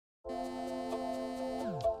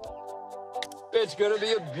It's gonna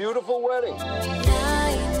be a beautiful wedding.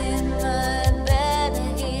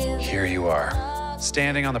 Here you are,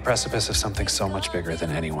 standing on the precipice of something so much bigger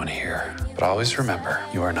than anyone here. But always remember,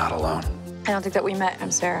 you are not alone. I don't think that we met.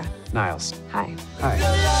 I'm Sarah. Niles. Hi. Hi.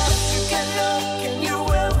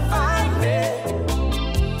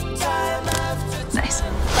 Nice.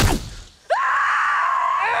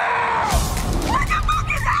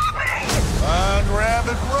 Run,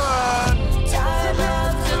 rabbit, run!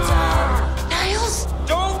 Niles?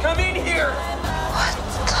 Don't come in here! What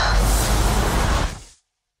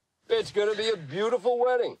the? It's gonna be a beautiful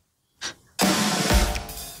wedding.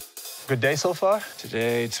 Good day so far?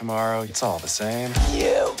 Today, tomorrow, it's all the same.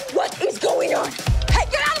 You! What is going on? Hey,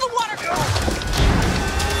 get out of the water!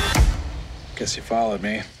 Guess you followed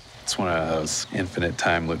me. It's one of those infinite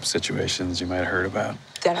time loop situations you might have heard about.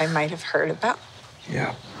 That I might have heard about.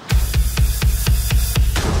 Yeah.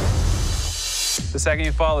 The second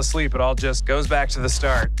you fall asleep, it all just goes back to the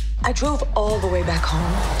start. I drove all the way back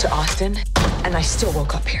home to Austin, and I still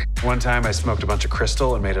woke up here. One time I smoked a bunch of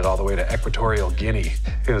crystal and made it all the way to Equatorial Guinea.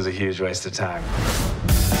 It was a huge waste of time.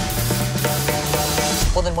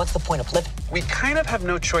 Well, then what's the point of living? We kind of have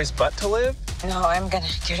no choice but to live. No, I'm gonna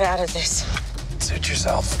get out of this. Suit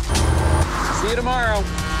yourself. See you tomorrow.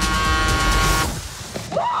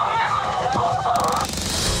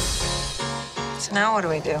 So now what do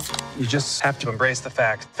we do? You just have to embrace the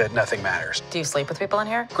fact that nothing matters. Do you sleep with people in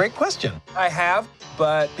here? Great question. I have,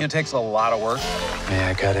 but it takes a lot of work. May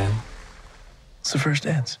I cut in? It's the first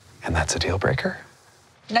dance. And that's a deal breaker?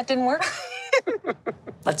 That didn't work?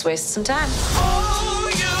 Let's waste some time.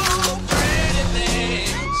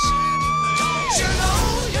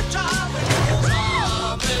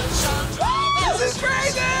 This is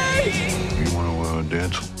crazy! You want to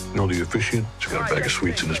dance? You know the officiant? He's got a bag of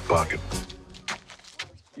sweets in his pocket.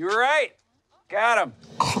 You were right. Got him.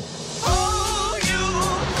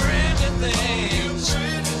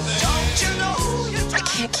 I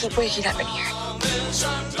can't keep waking up in here.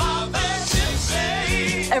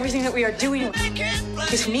 Everything that we are doing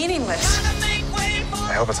is meaningless.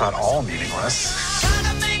 I hope it's not all meaningless.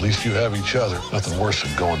 At least you have each other. Nothing worse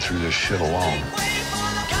than going through this shit alone.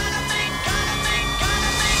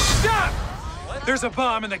 Stop! There's a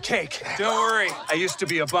bomb in the cake. Don't worry. I used to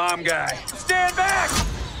be a bomb guy. Stand back!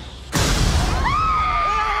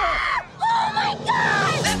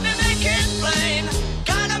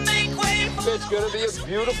 It's gonna be a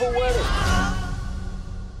beautiful wedding.